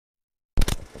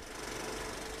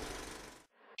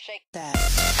Shake that.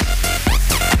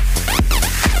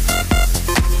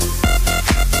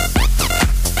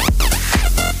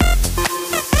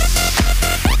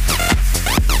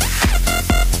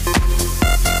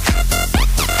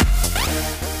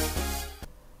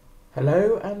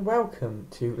 Hello and welcome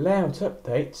to Layout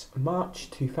Updates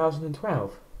March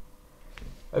 2012.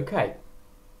 Okay,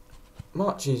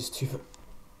 March's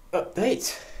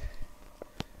update.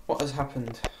 What has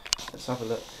happened? Let's have a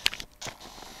look.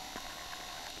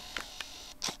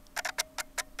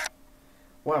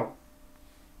 Well,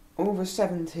 all the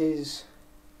 70s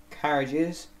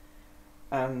carriages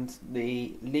and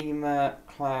the Lima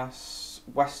class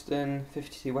Western,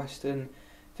 52 Western,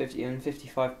 50 and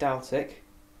 55 Daltic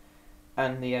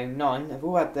and the 09 have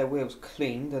all had their wheels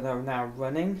cleaned and are now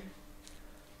running.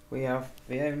 We have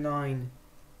the 09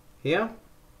 here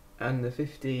and the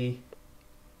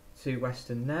 52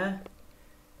 Western there,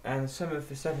 and some of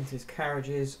the 70s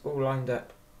carriages all lined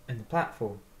up in the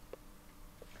platform.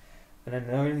 And then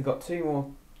I've only got two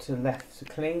more left to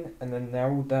clean, and then they're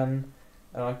all done,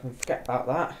 and I can forget about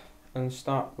that and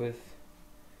start with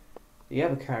the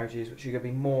other carriages, which are going to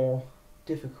be more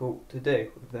difficult to do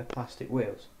with their plastic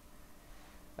wheels.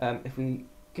 If we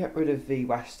get rid of the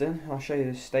Western, I'll show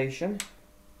you the station.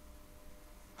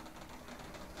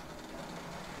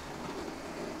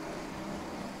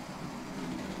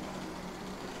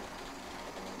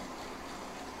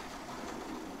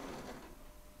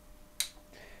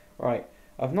 Right,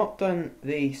 I've not done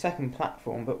the second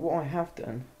platform, but what I have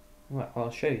done, well, I'll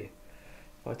show you.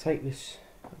 If I take this,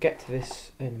 I'll get to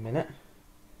this in a minute.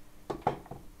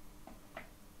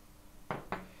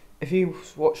 If you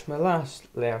watched my last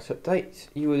layout update,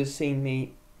 you would have seen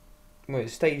the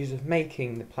stages of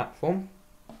making the platform.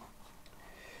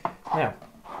 Now,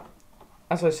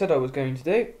 as I said I was going to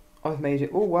do, I've made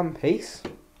it all one piece,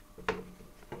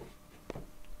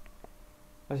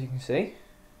 as you can see.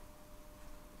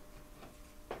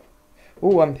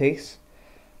 All one piece,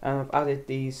 and I've added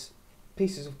these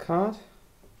pieces of card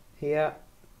here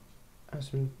and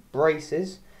some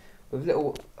braces with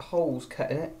little holes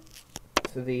cut in it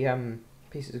for the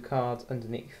pieces of card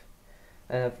underneath.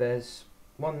 There's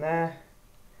one there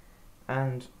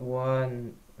and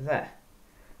one there.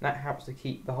 That helps to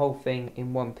keep the whole thing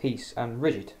in one piece and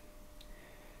rigid.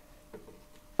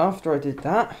 After I did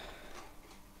that,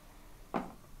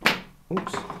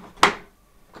 oops,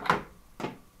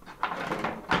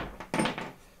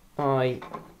 I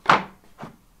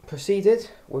proceeded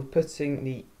with putting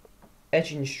the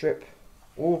edging strip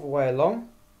all the way along,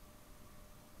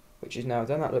 which is now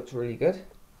done. That looks really good.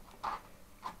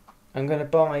 I'm going to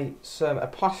buy a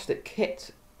plastic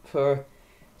kit for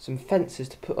some fences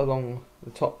to put along the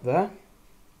top there.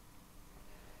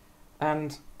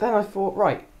 And then I thought,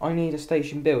 right, I need a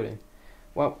station building.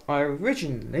 Well, I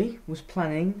originally was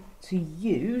planning to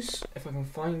use, if I can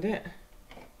find it,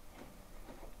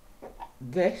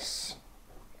 this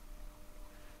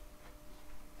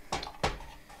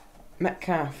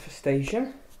Metcalfe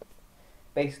station,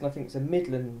 based on, I think it's a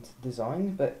Midland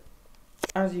design, but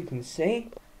as you can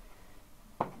see,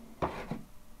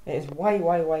 it is way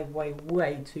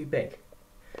too big.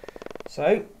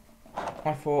 So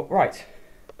I thought, right,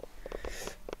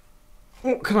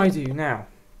 what can I do now?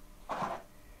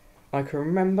 I can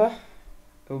remember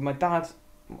my dad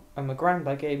and my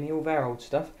granddad gave me all their old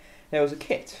stuff. There was a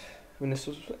kit, and this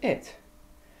was it.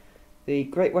 The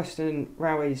Great Western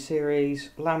Railway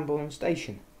Series Lambourne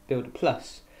Station Builder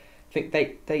Plus. I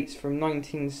think dates from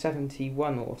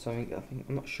 1971 or something.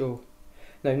 I'm not sure.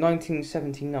 No,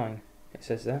 1979 it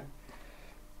says there.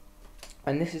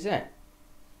 And this is it.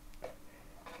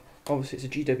 Obviously it's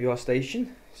a GWR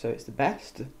station, so it's the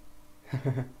best.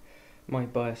 My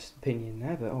biased opinion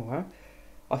there, but oh well.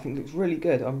 I think it looks really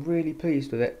good. I'm really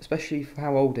pleased with it, especially for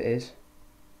how old it is.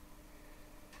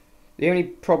 The only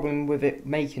problem with it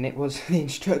making it was the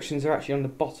instructions are actually on the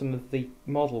bottom of the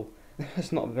model.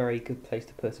 That's not a very good place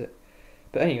to put it.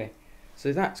 But anyway,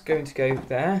 so that's going to go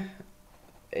there.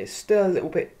 It's still a little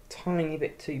bit, tiny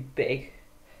bit too big,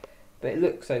 but it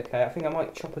looks okay. I think I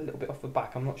might chop a little bit off the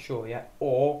back, I'm not sure yet,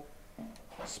 or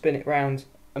spin it round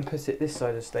and put it this side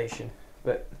of the station.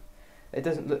 But it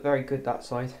doesn't look very good that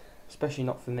side, especially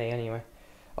not for me anyway.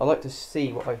 I like to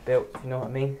see what I've built, if you know what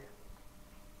I mean.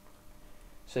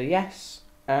 So yes,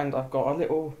 and I've got a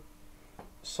little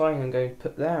sign I'm going to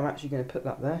put there. I'm actually going to put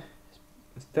that there.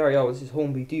 It's very old. This is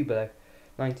Hornby Dubelo,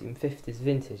 1950s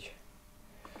vintage.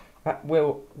 That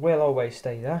will always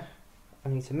stay there. I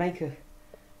need to make a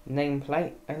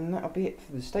nameplate, and that'll be it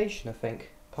for the station, I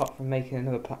think. Apart from making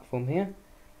another platform here.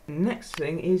 The next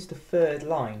thing is the third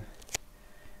line.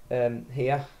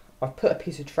 Here, I've put a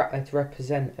piece of track there to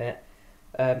represent it.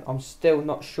 I'm still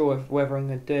not sure whether I'm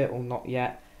going to do it or not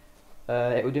yet.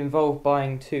 It would involve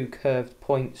buying 2 curved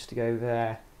points to go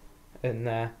there and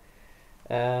there.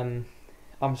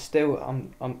 I'm still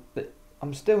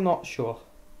not sure.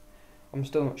 I'm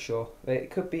still not sure.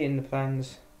 It could be in the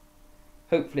plans.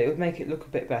 Hopefully, it would make it look a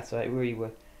bit better. It really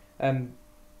would.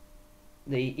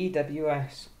 The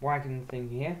EWS wagon thing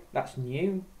here, that's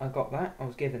new. I got that. I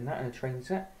was given that in a train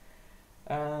set.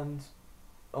 And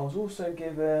I was also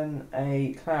given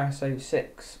a Class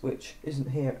 06, which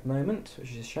isn't here at the moment,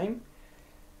 which is a shame.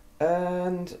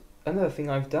 And another thing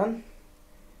I've done,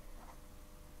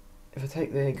 if I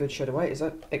take the goods shed away, is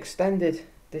I've extended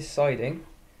this siding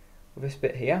with this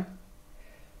bit here,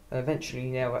 and eventually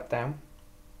nail that down,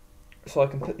 so I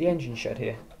can put the engine shed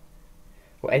here.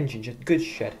 Well, engine shed, goods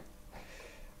shed.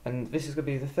 And this is going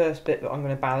to be the first bit that I'm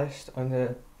going to ballast.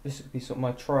 This is going to be sort of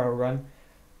my trial run.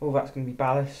 All that's going to be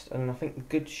ballast, and I think the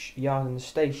goods yard and the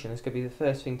station is going to be the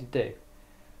first thing to do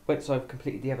once I've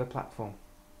completed the other platform.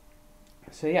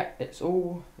 So yeah, it's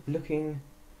all looking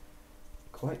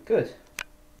quite good.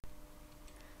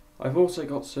 I've also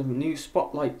got some new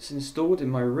spotlights installed in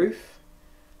my roof,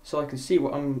 so I can see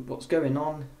what's going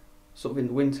on, sort of in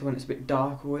the winter when it's a bit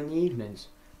dark, or in the evenings,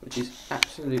 which is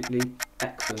absolutely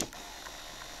excellent.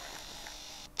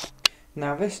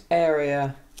 Now this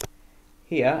area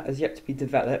here has yet to be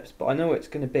developed, but I know what it's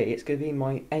going to be. It's going to be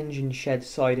my engine shed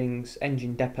sidings,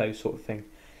 engine depot sort of thing.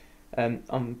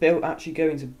 I'm actually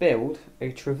going to build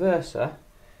a traverser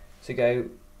to go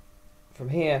from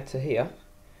here to here.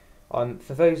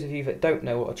 For those of you that don't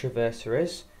know what a traverser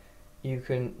is, you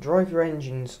can drive your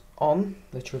engines on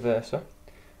the traverser,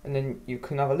 and then you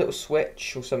can have a little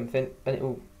switch or something, and it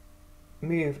will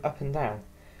move up and down.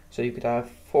 So you could have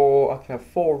I can have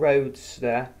 4 roads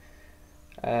there,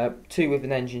 2 with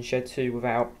an engine shed, 2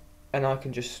 without, and I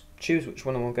can just choose which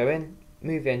one I want to go in,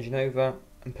 move the engine over,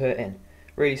 and put it in.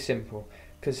 Really simple,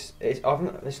 because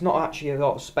there's not actually a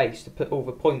lot of space to put all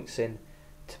the points in,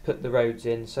 to put the roads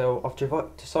in. So I've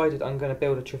decided I'm going to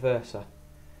build a traverser.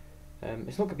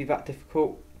 It's not going to be that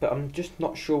difficult, but I'm just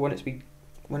not sure when it's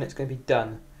going to be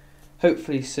done.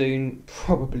 Hopefully soon,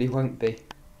 probably won't be.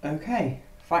 Okay,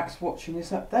 thanks for watching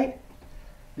this update.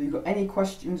 If you've got any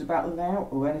questions about the layout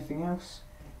or anything else,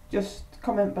 just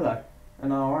comment below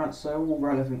and I'll answer all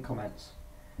relevant comments.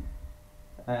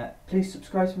 Please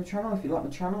subscribe to my channel if you like the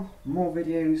channel. More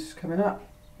videos coming up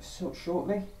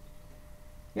shortly.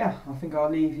 Yeah, I think I'll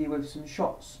leave you with some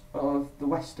shots of the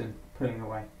Western pulling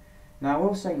away. Now I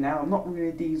will say I'm not really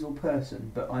a diesel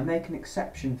person, but I make an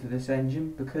exception for this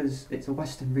engine because it's a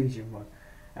Western region one.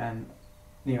 And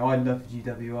I love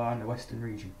GWR in the Western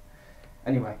region.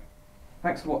 Anyway,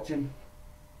 thanks for watching.